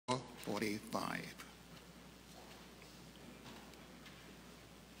45.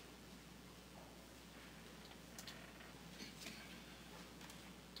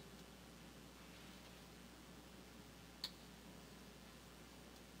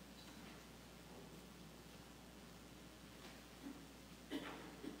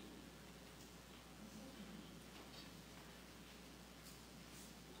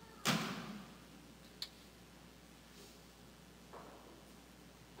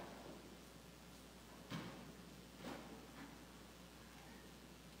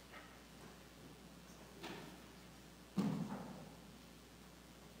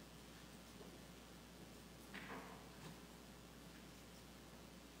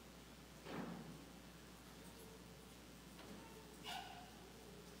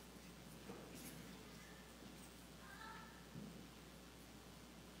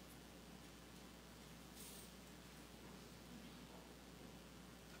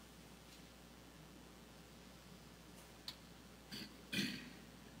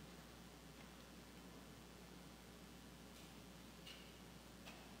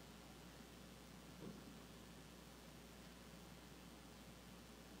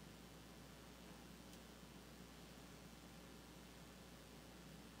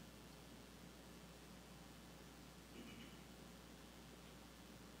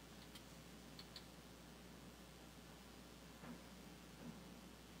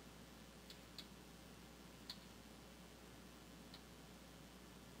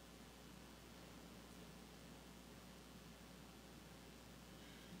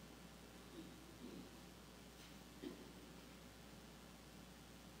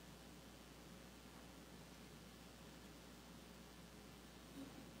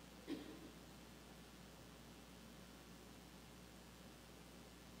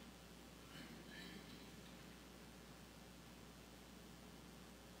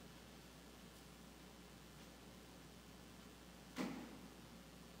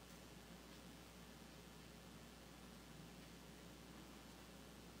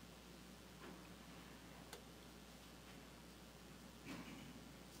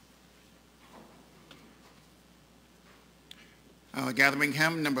 Our gathering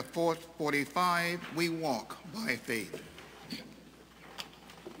hymn number 445, We Walk by Faith.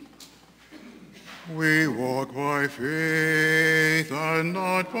 We walk by faith and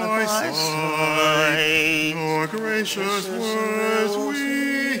not by sight. Nor gracious words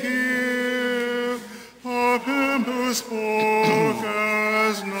we hear of him who spoke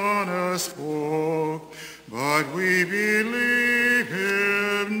as none else spoke, but we believe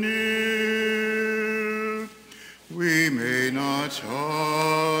him near. We may not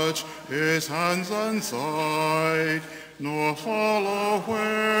touch his hands and side, nor follow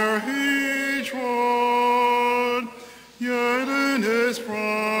where he trod, yet in his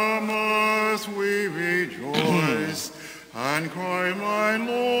promise we rejoice and cry, my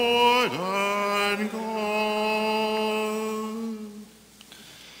Lord and God.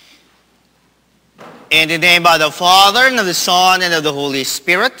 In the name of the Father, and of the Son, and of the Holy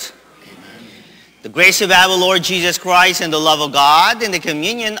Spirit. Amen. The grace of our Lord Jesus Christ, and the love of God, and the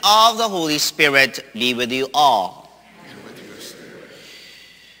communion of the Holy Spirit be with you all.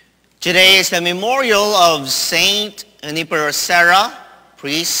 Today is the memorial of Saint Junipero Serra,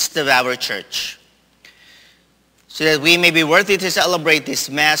 priest of our church. So that we may be worthy to celebrate this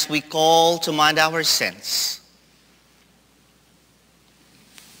Mass, we call to mind our sins.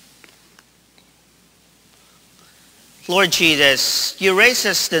 Lord Jesus, you raise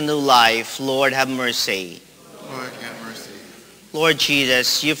us to new life. Lord, have mercy. Lord, have mercy. Lord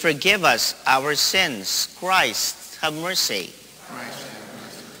Jesus, you forgive us our sins. Christ, have mercy. Christ,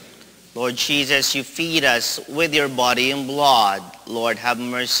 Lord Jesus, you feed us with your body and blood. Lord, have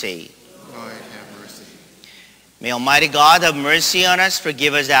mercy. Lord, have mercy. May Almighty God have mercy on us,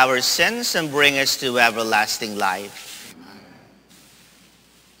 forgive us our sins, and bring us to everlasting life. Amen.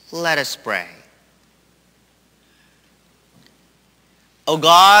 Let us pray. O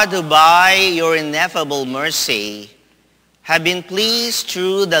God, who by your ineffable mercy have been pleased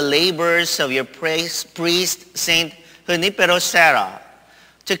through the labors of your priest, Saint Junipero Serra,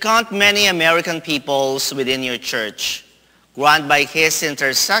 to count many American peoples within your church, grant by his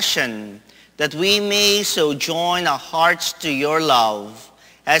intercession that we may so join our hearts to your love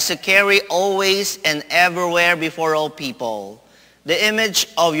as to carry always and everywhere before all people the image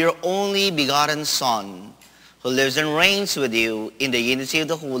of your only begotten Son, who lives and reigns with you in the unity of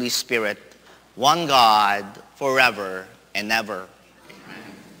the Holy Spirit, one God, forever and ever.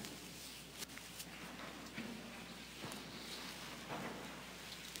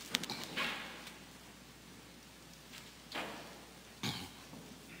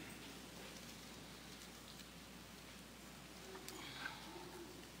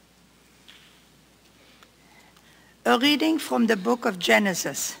 A reading from the book of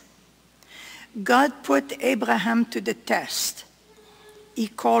Genesis. God put Abraham to the test. He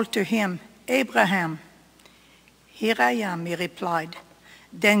called to him, "Abraham." "Here I am," he replied.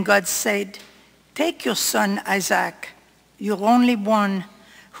 Then God said, "Take your son Isaac, your only one,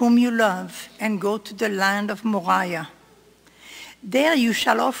 whom you love, and go to the land of Moriah. There you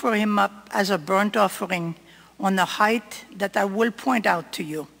shall offer him up as a burnt offering on the height that I will point out to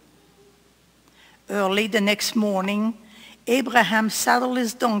you." Early the next morning, Abraham saddled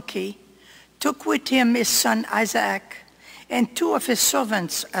his donkey, took with him his son Isaac, and 2 of his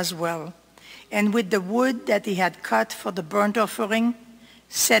servants as well, and with the wood that he had cut for the burnt offering,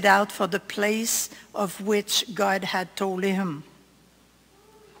 set out for the place of which God had told him.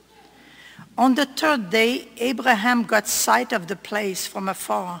 On the 3rd day, Abraham got sight of the place from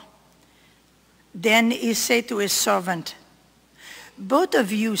afar. Then he said to his servant, "Both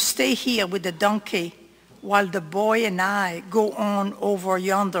of you stay here with the donkey, while the boy and I go on over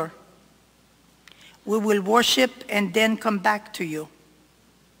yonder. We will worship and then come back to you."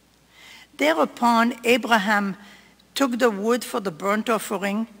 Thereupon Abraham took the wood for the burnt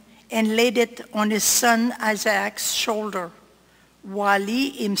offering and laid it on his son Isaac's shoulder, while he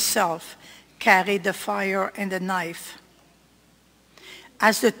himself carried the fire and the knife.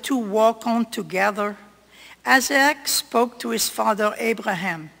 As the two walked on together, Isaac spoke to his father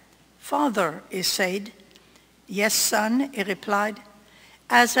Abraham. "Father," he said. "Yes, son," he replied.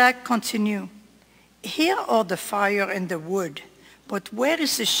 Isaac continued, "Here are the fire and the wood, but where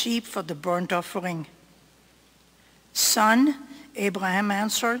is the sheep for the burnt offering?" "Son," Abraham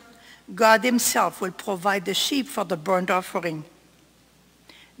answered, "God himself will provide the sheep for the burnt offering."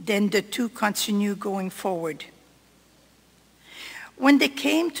 Then the two continued going forward. When they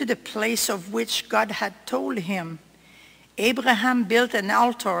came to the place of which God had told him, Abraham built an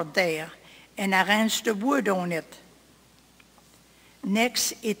altar there and arranged the wood on it.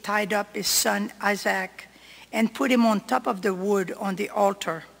 Next, he tied up his son Isaac and put him on top of the wood on the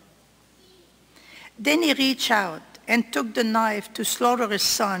altar. Then he reached out and took the knife to slaughter his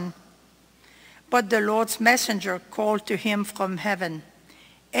son. But the Lord's messenger called to him from heaven,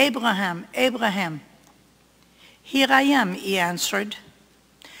 "Abraham, Abraham." "Here I am," he answered.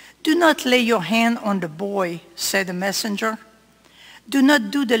 "Do not lay your hand on the boy," said the messenger. "Do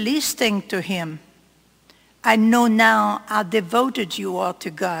not do the least thing to him. I know now how devoted you are to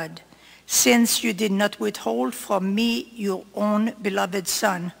God, since you did not withhold from me your own beloved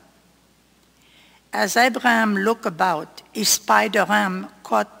son." As Abraham looked about, he spied a ram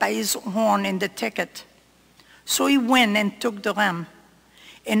caught by his horn in the thicket. So he went and took the ram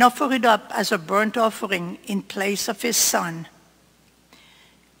and offered it up as a burnt offering in place of his son.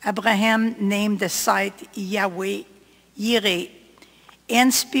 Abraham named the site Yahweh Yireh.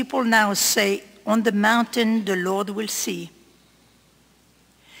 Hence people now say, "On the mountain the Lord will see."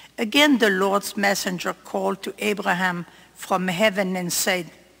 Again the Lord's messenger called to Abraham from heaven and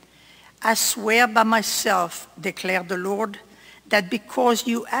said, "I swear by myself, declared the Lord, that because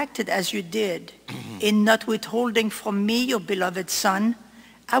you acted as you did, in not withholding from me your beloved son,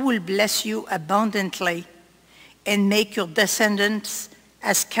 I will bless you abundantly and make your descendants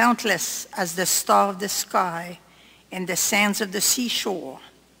as countless as the stars of the sky and the sands of the seashore.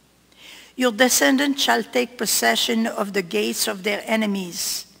 Your descendants shall take possession of the gates of their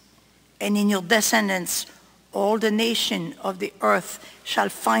enemies, and in your descendants all the nations of the earth shall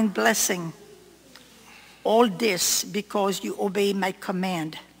find blessing. All this because you obey my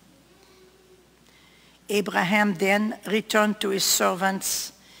command." Abraham then returned to his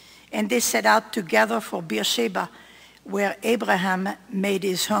servants, and they set out together for Beersheba, where Abraham made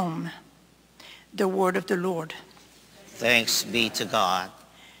his home. The word of the Lord. Thanks be to God.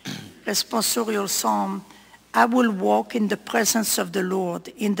 Responsorial Psalm. I will walk in the presence of the Lord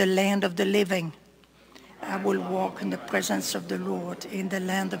in the land of the living. I will walk in the presence of the Lord in the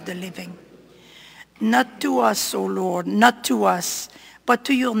land of the living. Not to us, O Lord, not to us, but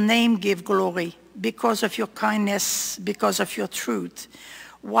to your name give glory, because of your kindness, because of your truth.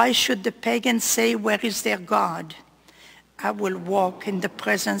 Why should the pagans say, "Where is their God?" I will walk in the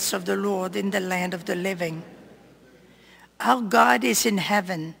presence of the Lord in the land of the living. Our God is in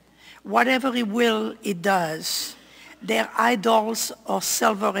heaven. Whatever he will, he does. Their idols are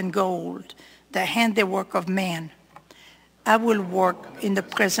silver and gold, the handiwork of man. I will walk in the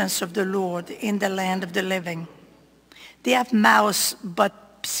presence of the Lord in the land of the living. They have mouths but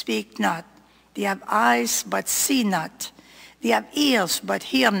speak not. They have eyes but see not. They have ears but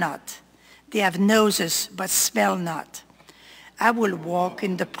hear not. They have noses but smell not. I will walk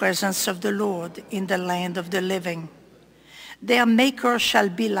in the presence of the Lord in the land of the living. Their maker shall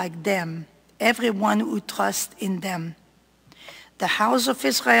be like them, everyone who trusts in them. The house of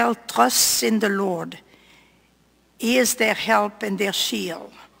Israel trusts in the Lord. He is their help and their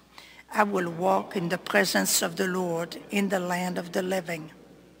shield. I will walk in the presence of the Lord in the land of the living.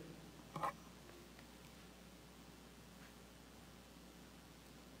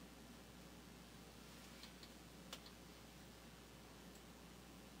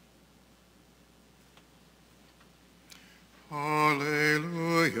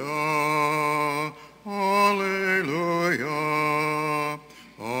 Alleluia, alleluia,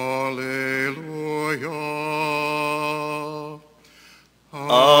 alleluia.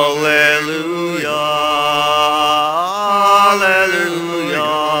 Alleluia, alleluia,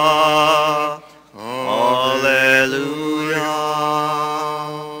 alleluia.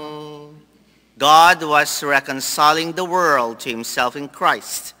 God was reconciling the world to himself in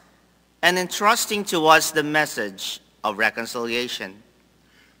Christ and entrusting to us the message of reconciliation.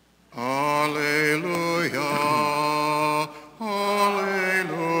 Alleluia,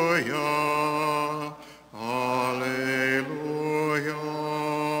 alleluia, alleluia.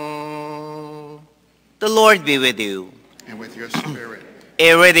 The Lord be with you. And with your spirit.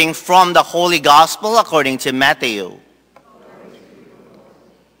 A reading from the Holy Gospel according to Matthew.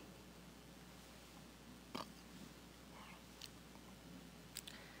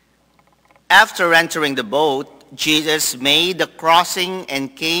 After entering the boat, Jesus made the crossing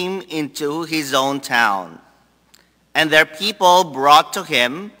and came into his own town. And their people brought to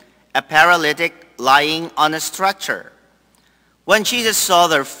him a paralytic lying on a stretcher. When Jesus saw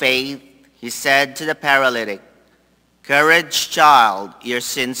their faith, he said to the paralytic, "Courage, child, your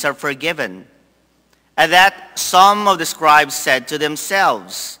sins are forgiven." At that, some of the scribes said to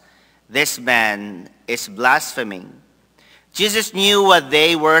themselves, "This man is blaspheming." Jesus knew what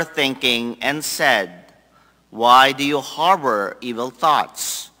they were thinking and said, "Why do you harbor evil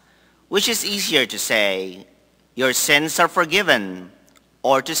thoughts? Which is easier to say, 'Your sins are forgiven,'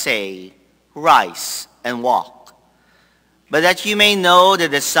 or to say, 'Rise and walk'? But that you may know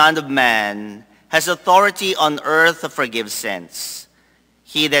that the Son of Man has authority on earth to forgive sins."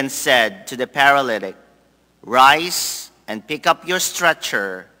 He then said to the paralytic, "Rise and pick up your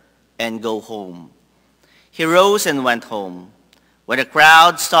stretcher and go home." He rose and went home. When the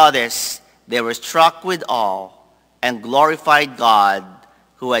crowd saw this, they were struck with awe and glorified God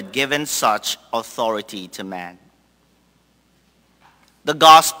who had given such authority to man. The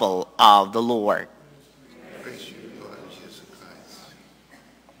Gospel of the Lord. Praise you, Lord Jesus Christ.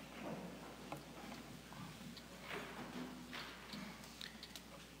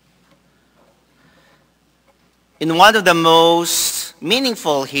 In one of the most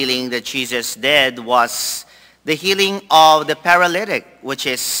meaningful healing that Jesus did was the healing of the paralytic, which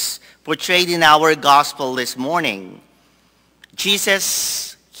is portrayed in our gospel this morning.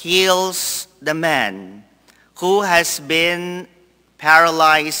 Jesus heals the man who has been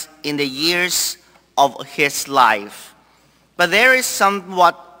paralyzed in the years of his life. But there is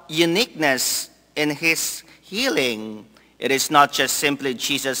somewhat uniqueness in his healing. It is not just simply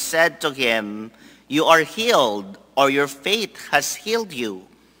Jesus said to him, "You are healed," or "Your faith has healed you."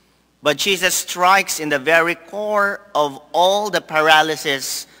 But Jesus strikes in the very core of all the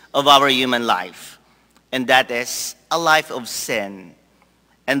paralysis of our human life, and that is a life of sin.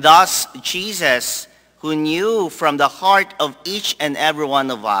 And thus, Jesus, who knew from the heart of each and every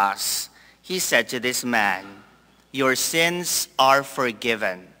one of us, he said to this man, "Your sins are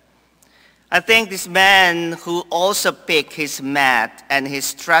forgiven." I think this man who also picked his mat and his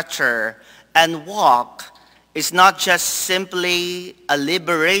stretcher and walked is not just simply a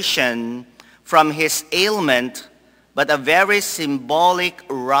liberation from his ailment, but a very symbolic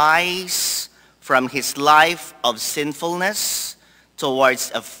rise from his life of sinfulness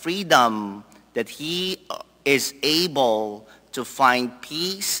towards a freedom that he is able to find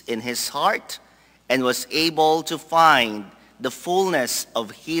peace in his heart and was able to find the fullness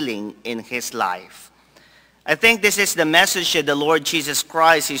of healing in his life. I think this is the message that the Lord Jesus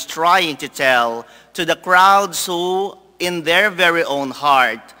Christ is trying to tell to the crowds who, in their very own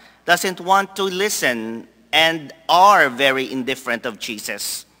heart, doesn't want to listen and are very indifferent of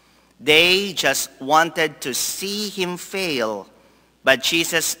Jesus. They just wanted to see him fail, but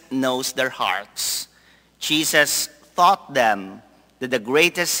Jesus knows their hearts. Jesus taught them that the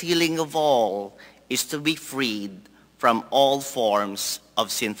greatest healing of all is to be freed from all forms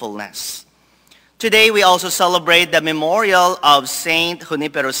of sinfulness. Today, we also celebrate the memorial of Saint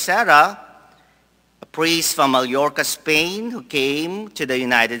Junipero Serra, a priest from Mallorca, Spain, who came to the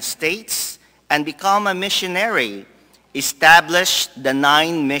United States and became a missionary, established the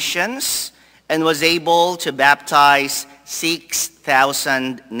 9 missions, and was able to baptize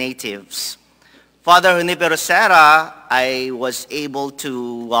 6,000 natives. Father Junipero Serra, I was able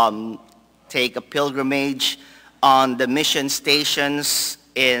to take a pilgrimage on the mission stations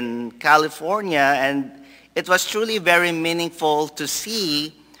in California, and it was truly very meaningful to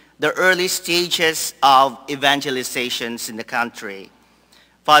see the early stages of evangelizations in the country.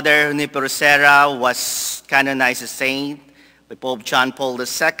 Father Junipero Serra was canonized a saint by Pope John Paul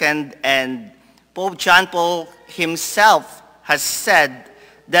II, and Pope John Paul himself has said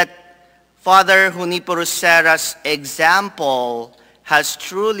that Father Junipero Serra's example has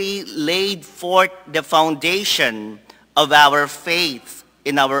truly laid forth the foundation of our faith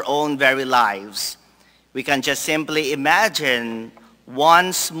in our own very lives. We can just simply imagine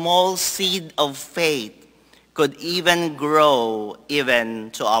one small seed of faith could even grow even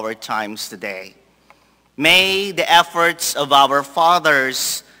to our times today. May the efforts of our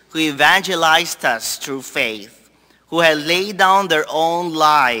fathers who evangelized us through faith, who had laid down their own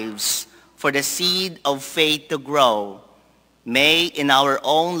lives for the seed of faith to grow, may in our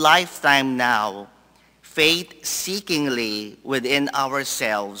own lifetime now, faith seekingly within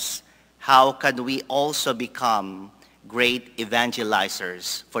ourselves, how can we also become great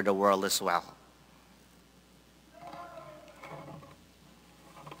evangelizers for the world as well?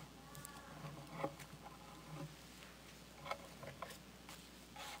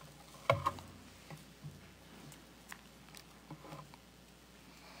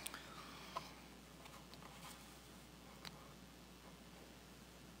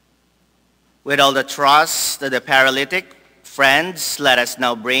 With all the trust of the paralytic, friends, let us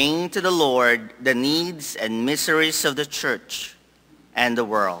now bring to the Lord the needs and miseries of the church and the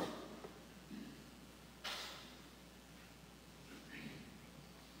world.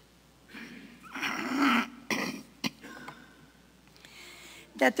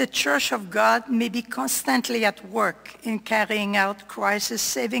 That the Church of God may be constantly at work in carrying out Christ's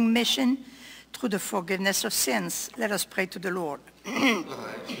saving mission through the forgiveness of sins. Let us pray to the Lord.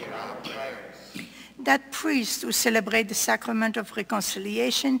 That priests who celebrate the sacrament of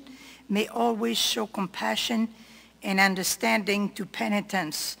reconciliation may always show compassion and understanding to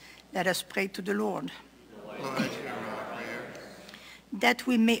penitents. Let us pray to the Lord. That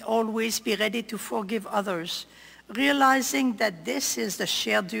we may always be ready to forgive others, realizing that this is the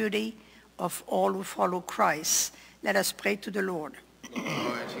shared duty of all who follow Christ. Let us pray to the Lord.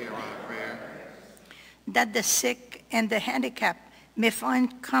 That the sick and the handicapped may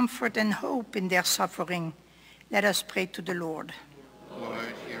find comfort and hope in their suffering. Let us pray to the Lord.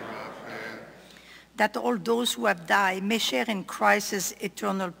 Lord, hear our prayer. That all those who have died may share in Christ's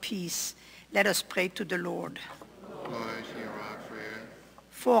eternal peace. Let us pray to the Lord. Lord, hear our prayer.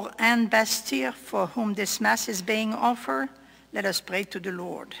 For Anne Bastille, for whom this Mass is being offered, let us pray to the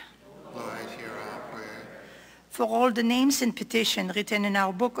Lord. Lord, hear our prayer. For all the names and petitions written in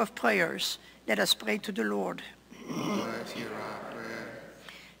our book of prayers, let us pray to the Lord. Lord, hear our prayer.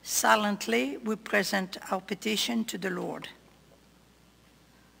 Silently, we present our petition to the Lord.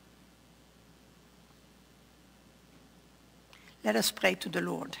 Let us pray to the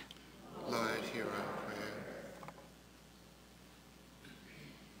Lord. Lord, hear our prayer.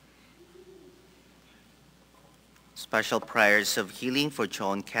 Special prayers of healing for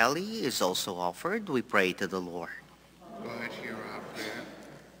John Kelly is also offered. We pray to the Lord. Lord, hear our prayer.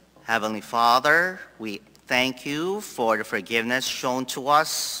 Heavenly Father, we thank you for the forgiveness shown to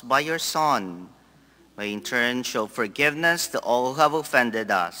us by your Son. May in turn show forgiveness to all who have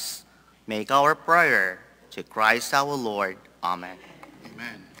offended us. Make our prayer to Christ our Lord. Amen.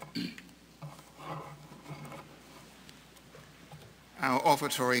 Amen. Our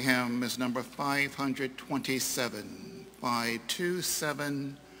offertory hymn is number 527.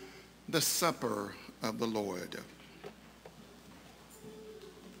 527, The Supper of the Lord.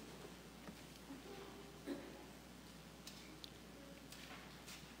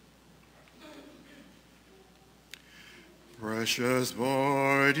 Precious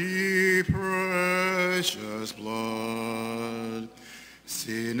body, precious blood,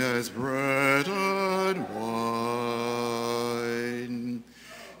 seen as bread and wine.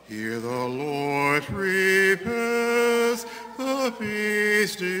 Here the Lord prepares the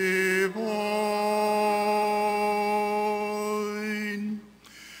feast divine.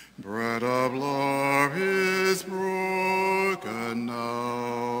 Bread of love is broken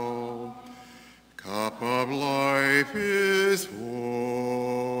now. Cup of life is poured.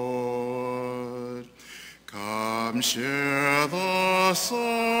 Come share the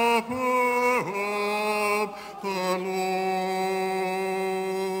supper of the Lord.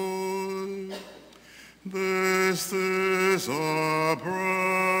 This is the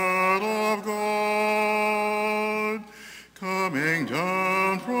bread of God, coming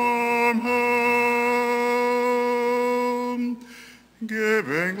down from heaven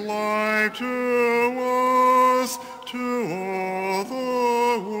life to us, to all the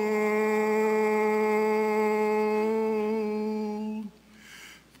world.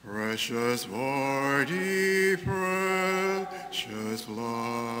 Precious body, precious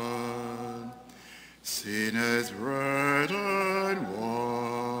blood, sinners bread and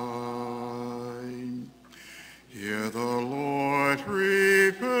wine. Here the Lord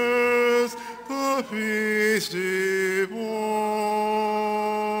prepares the feast divine.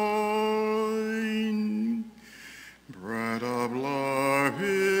 Bread of love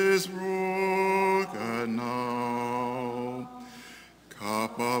is broken now,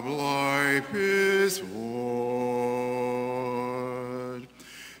 cup of life is poured.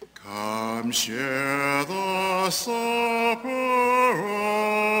 Come share the supper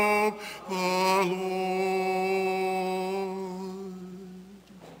of the Lord.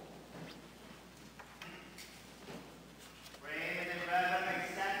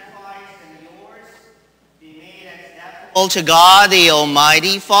 All to God, the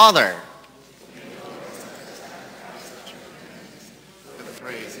Almighty Father. For the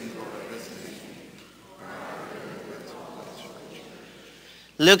praise and glory of his name.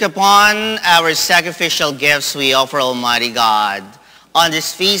 Look upon our sacrificial gifts we offer, Almighty God, on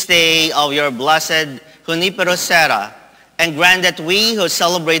this feast day of your blessed Junipero Serra, and grant that we who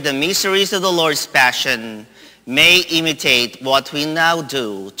celebrate the mysteries of the Lord's Passion may imitate what we now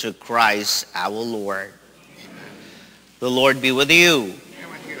do through Christ our Lord. The Lord be with you.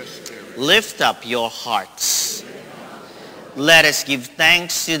 Lift up your hearts. Let us give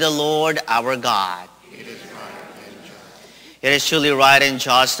thanks to the Lord our God. It is truly right and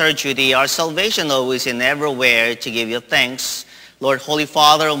just, our duty, our salvation always and everywhere to give you thanks, Lord, Holy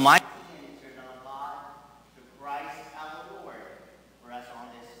Father, Almighty, eternal God, through Christ our Lord. For us on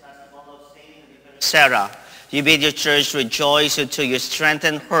this festival of Saint Sarah, you bid your church rejoice until you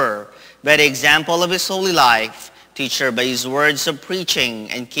strengthen her by the example of his holy life. Teach her by his words of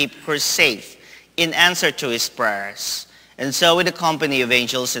preaching and keep her safe in answer to his prayers. And so with the company of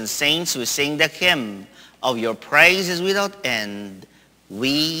angels and saints who sing the hymn of your praises without end,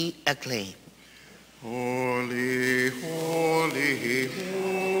 we acclaim. Holy, holy,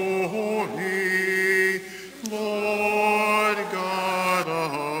 holy, Lord God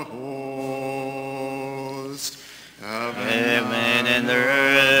of hosts. Heaven and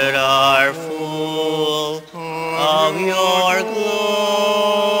earth are full of your glory.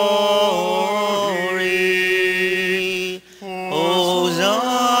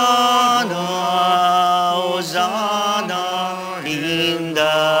 Hosanna, Hosanna in the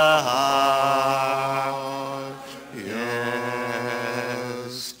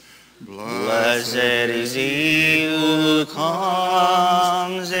Yes, blessed is he who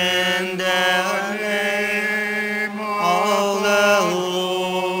comes in the name of the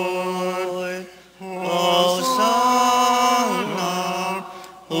Lord. Hosanna,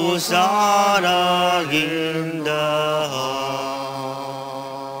 Hosanna in the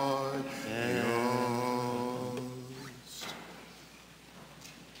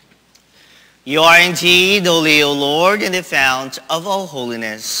You are indeed holy, O Lord, and the fount of all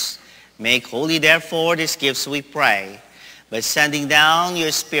holiness. Make holy, therefore, these gifts, we pray, by sending down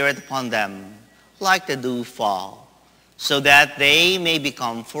your Spirit upon them, like the dewfall, so that they may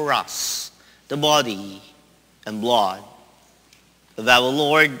become for us the body and blood of our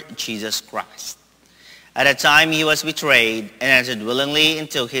Lord Jesus Christ. At the time he was betrayed and entered willingly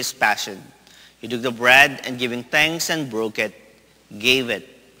into his passion, he took the bread and giving thanks and broke it, gave it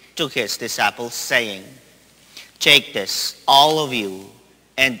to his disciples, saying, "Take this, all of you,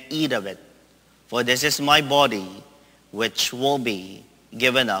 and eat of it, for this is my body, which will be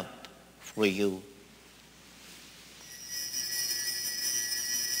given up for you."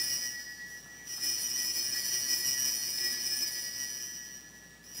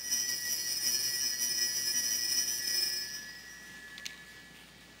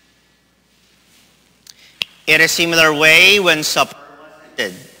 In a similar way, when supper was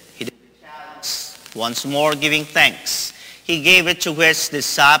ended, he took the chalice, once more giving thanks. He gave it to his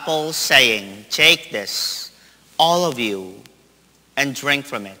disciples, saying, "Take this, all of you, and drink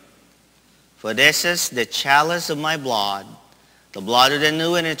from it. For this is the chalice of my blood, the blood of the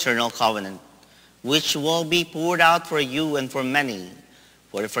new and eternal covenant, which will be poured out for you and for many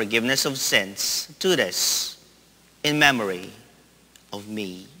for the forgiveness of sins. Do this in memory of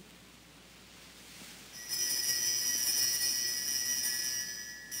me."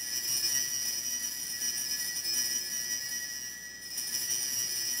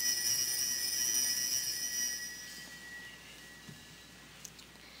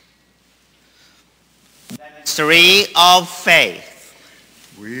 Mystery of faith.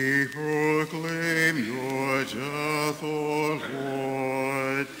 We proclaim your death, O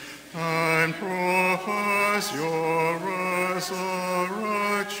Lord, and profess your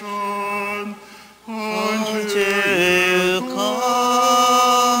resurrection until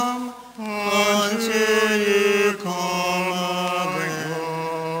you come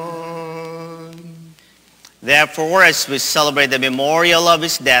again. Therefore, as we celebrate the memorial of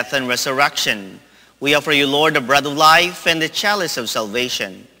his death and resurrection, we offer you, Lord, the bread of life and the chalice of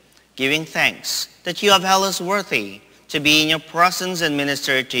salvation, giving thanks that you have held us worthy to be in your presence and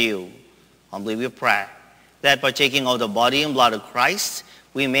minister to you. Humbly we pray that partaking of the body and blood of Christ,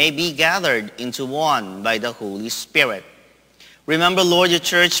 we may be gathered into one by the Holy Spirit. Remember, Lord, your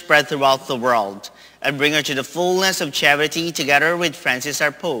church spread throughout the world, and bring her to the fullness of charity together with Francis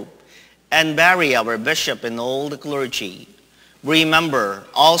our Pope, and Barry our Bishop and all the clergy. Remember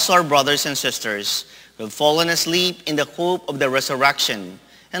also our brothers and sisters who have fallen asleep in the hope of the resurrection,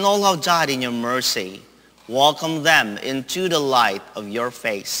 and all who have died in your mercy. Welcome them into the light of your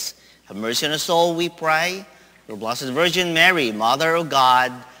face. Have mercy on us all, we pray. Your Blessed Virgin Mary, Mother of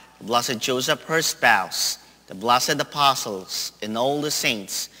God, the Blessed Joseph, her spouse, the blessed apostles, and all the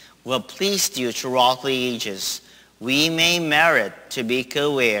saints who have pleased you throughout the ages, we may merit to be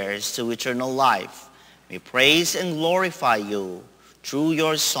co-heirs to eternal life. We praise and glorify you through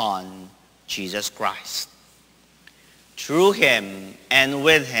your Son, Jesus Christ. Through him, and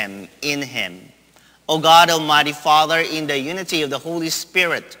with him, in him, O God, Almighty Father, in the unity of the Holy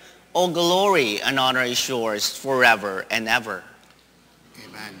Spirit, all glory and honor is yours forever and ever.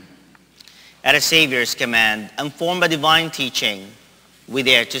 Amen. At a Savior's command, informed by divine teaching, we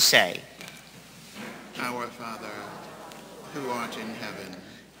dare to say, Our Father, who art in heaven,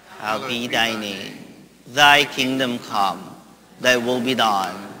 hallowed be thy name. Thy kingdom come, thy will be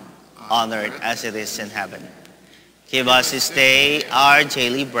done, on earth as it is in heaven. Give us this day our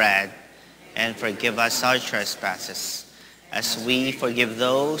daily bread, and forgive us our trespasses, as we forgive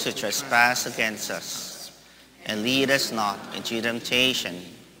those who trespass against us. And lead us not into temptation,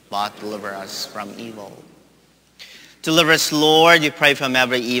 but deliver us from evil. Deliver us, Lord, we pray, from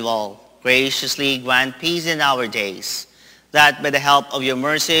every evil. Graciously grant peace in our days, that by the help of your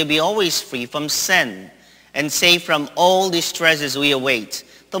mercy be always free from sin, and safe from all distresses we await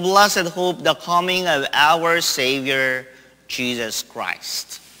the blessed hope, the coming of our Savior, Jesus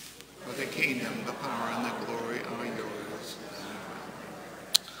Christ. for the kingdom, the power, and the glory are yours.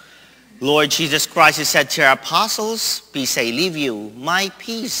 Lord Jesus Christ, you said to your apostles, peace I leave you, my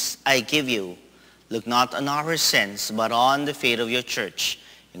peace I give you. Look not on our sins, but on the faith of your church,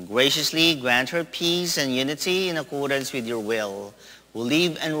 and graciously grant her peace and unity in accordance with your will, who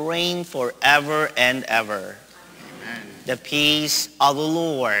live and reign forever and ever. Amen. The peace of the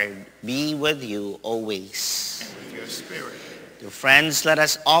Lord be with you always. And with your spirit. Dear friends, let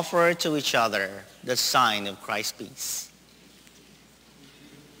us offer to each other the sign of Christ's peace.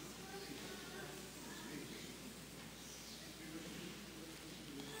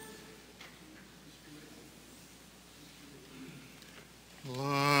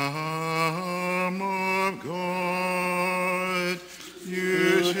 Lamb of God,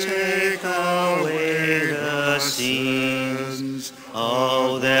 you take away the sins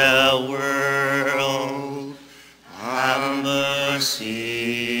of the world, have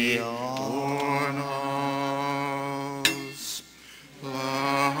mercy on us.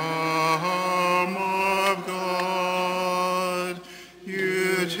 Lamb of God,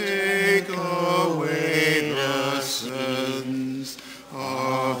 you take away the sins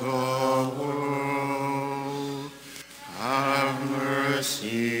of the world. Have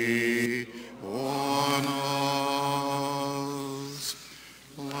mercy on us.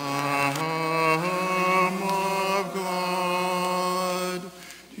 Lamb of God,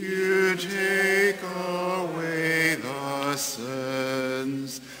 you take away the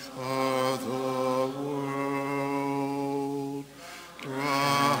sins of the world.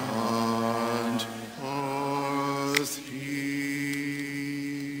 Grant us peace.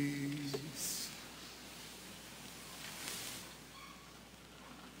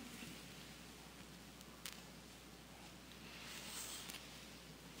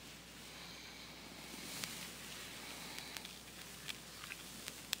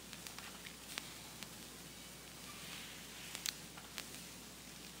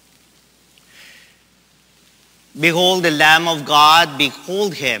 Behold the Lamb of God,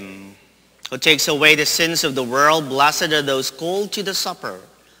 behold him, who takes away the sins of the world. Blessed are those called to the supper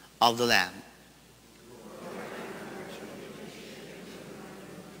of the Lamb.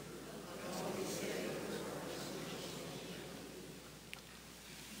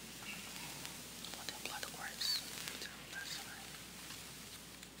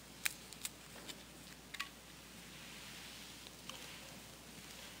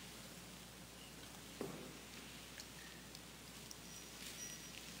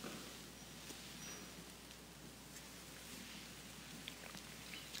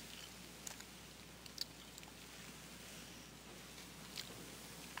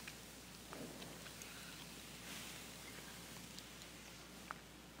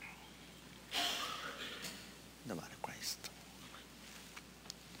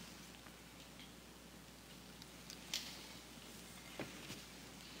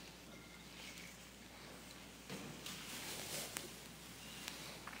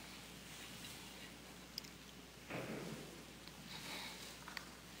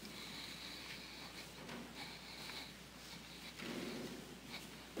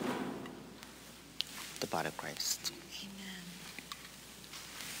 body of Christ. Amen.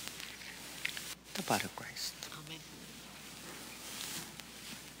 The body of Christ. Amen.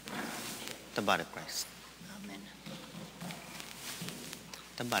 The body of Christ. Amen.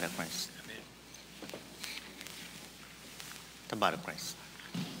 The body of Christ. The body of Christ.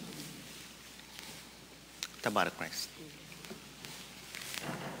 The body of Christ.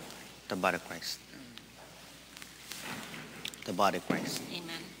 The body of Christ. The body of Christ.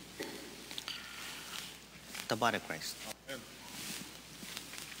 Amen. The body of Christ.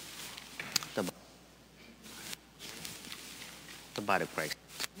 The, the body of Christ.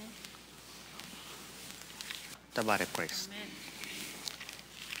 The body of Christ. Amen.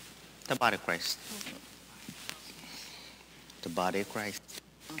 The body of Christ. The body of Christ.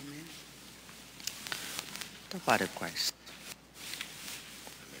 Amen. The body of Christ.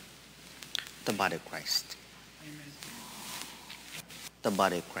 The body of Christ. The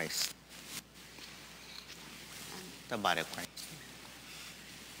body of Christ. The body of Christ.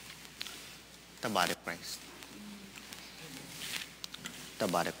 The body of Christ. The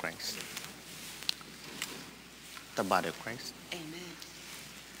body of Christ. The body of Christ. Amen.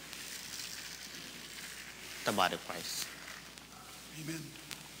 The body of Christ. Amen.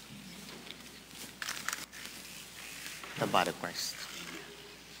 The body of Christ.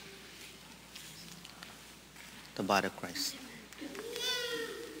 The body of Christ.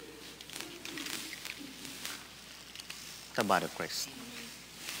 The body of Christ.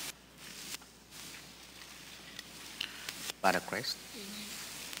 Body of Christ.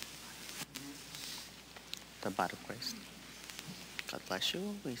 The body of Christ. God bless you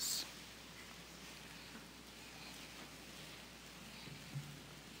always.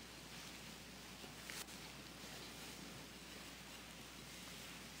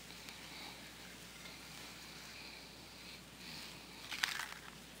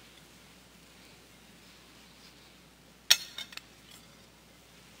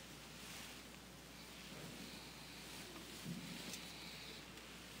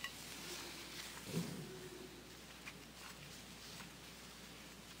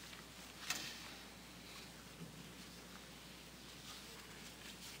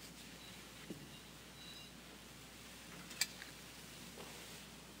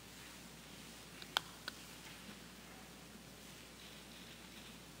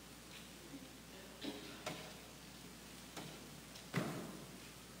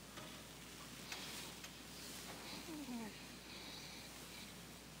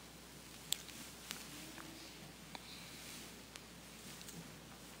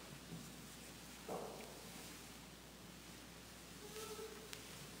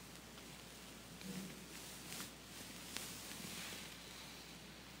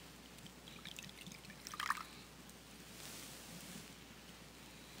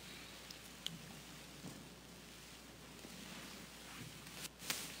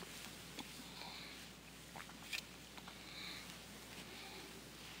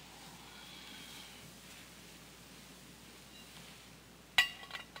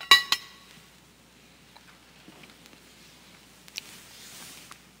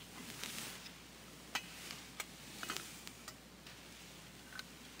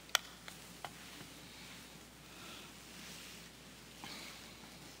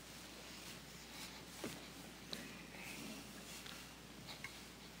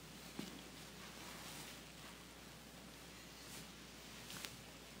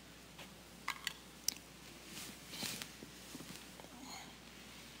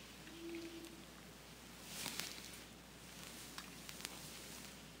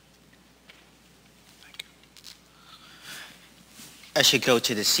 As you go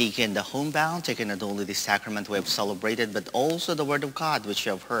to the sick and the homebound, taking not only the sacrament we have celebrated, but also the word of God which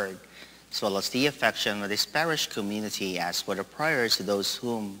you have heard, as well as the affection of this parish community, as for the prayers to those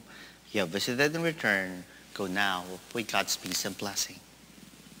whom you have visited in return, go now with God's peace and blessing.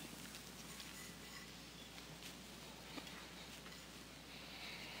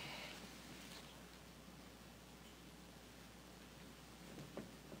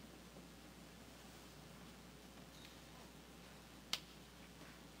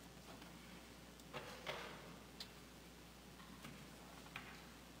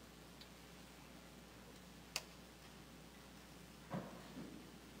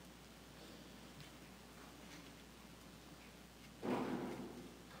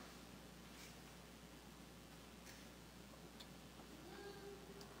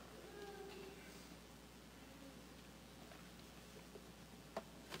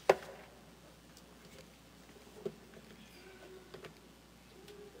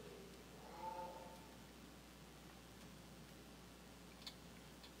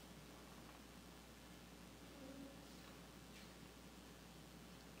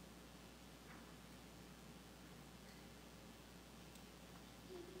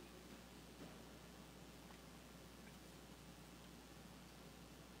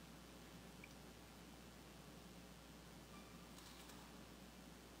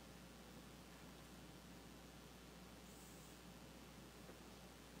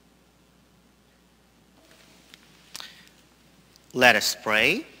 Let us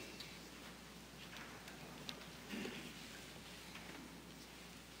pray.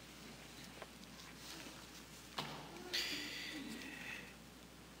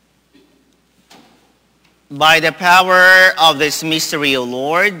 By the power of this mystery, O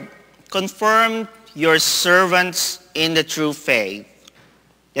Lord, confirm your servants in the true faith,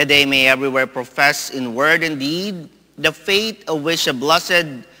 that they may everywhere profess in word and deed the faith of which the blessed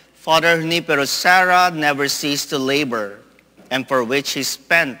Father Junipero Serra never ceased to labor, and for which he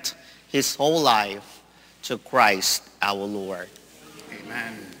spent his whole life, to Christ our Lord.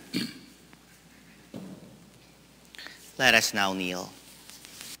 Amen. Let us now kneel.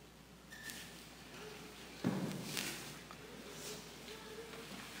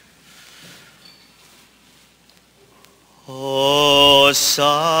 O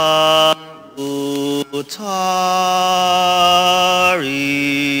salutaris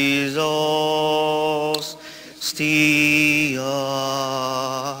ostia,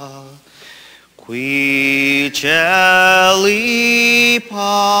 qui celi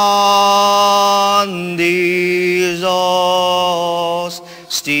pandis ostium,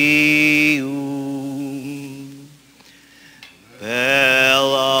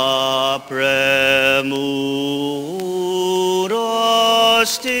 bella premura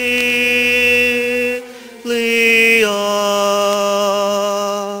stilia,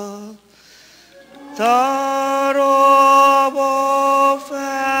 tarobo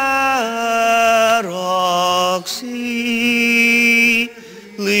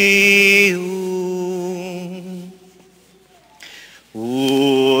feroxilium,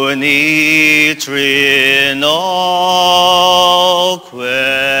 unitrino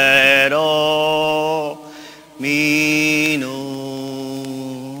quero minum,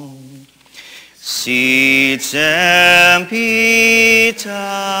 sit sempiter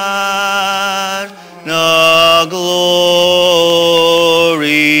na gloria,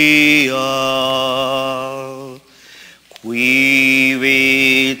 qui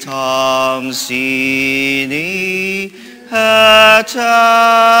vitam sini et termino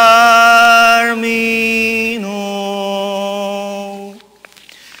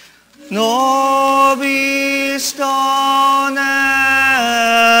nobis donet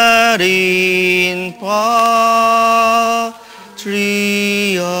in patria.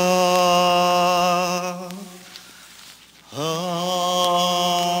 Amen.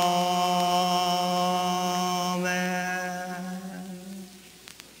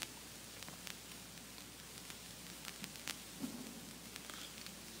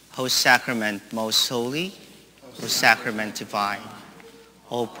 O sacrament most holy, O sacrament divine,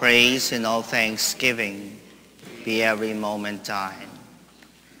 all praise and all thanksgiving be every moment thine.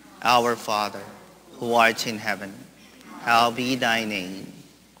 Our Father, who art in heaven, hallowed be thy name.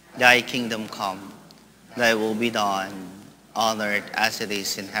 Thy kingdom come, thy will be done, on earth as it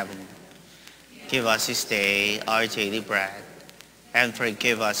is in heaven. Give us this day our daily bread, and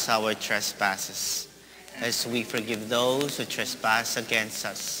forgive us our trespasses, as we forgive those who trespass against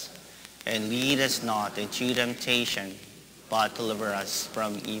us. And lead us not into temptation, but deliver us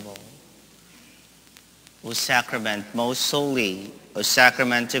from evil. O sacrament most holy, O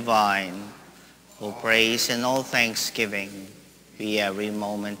sacrament divine, all praise and all thanksgiving be every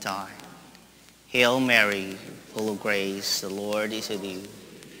moment thine. Hail Mary, full of grace, the Lord is with you.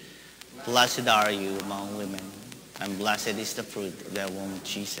 Blessed are you among women, and blessed is the fruit of thy womb,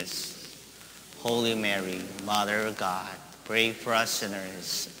 Jesus. Holy Mary, Mother of God, pray for us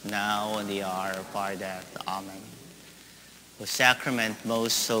sinners, now and the hour of our death. Amen. O sacrament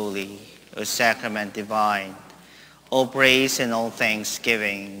most holy, O sacrament divine, all praise and all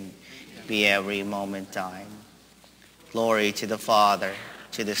thanksgiving be every moment thine. Glory to the Father,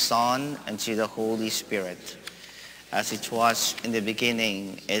 to the Son, and to the Holy Spirit, as it was in the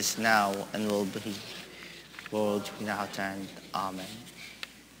beginning, is now, and will be, world without end. Amen.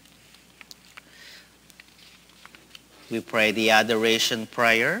 We pray the adoration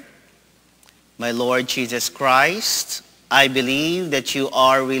prayer. My Lord Jesus Christ, I believe that you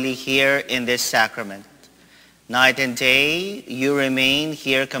are really here in this sacrament. Night and day, you remain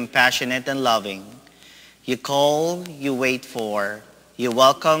here compassionate and loving. You call, you wait for, you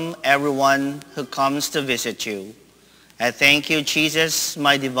welcome everyone who comes to visit you. I thank you, Jesus,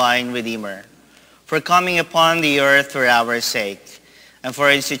 my divine Redeemer, for coming upon the earth for our sake, and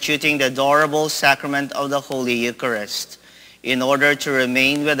for instituting the adorable sacrament of the Holy Eucharist in order to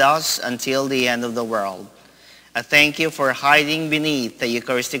remain with us until the end of the world. I thank you for hiding beneath the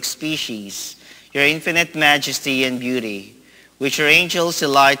Eucharistic species your infinite majesty and beauty, which your angels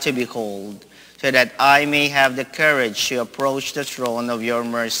delight to behold, so that I may have the courage to approach the throne of your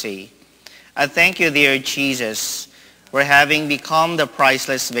mercy. I thank you, dear Jesus, for having become the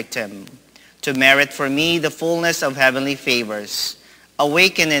priceless victim, to merit for me the fullness of heavenly favors.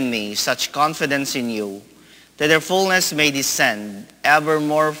 Awaken in me such confidence in you, that their fullness may descend ever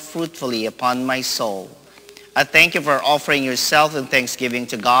more fruitfully upon my soul. I thank you for offering yourself in thanksgiving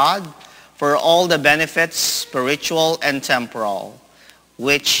to God for all the benefits, spiritual and temporal,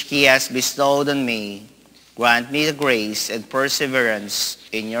 which he has bestowed on me. Grant me the grace and perseverance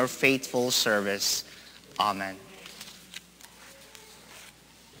in your faithful service. Amen.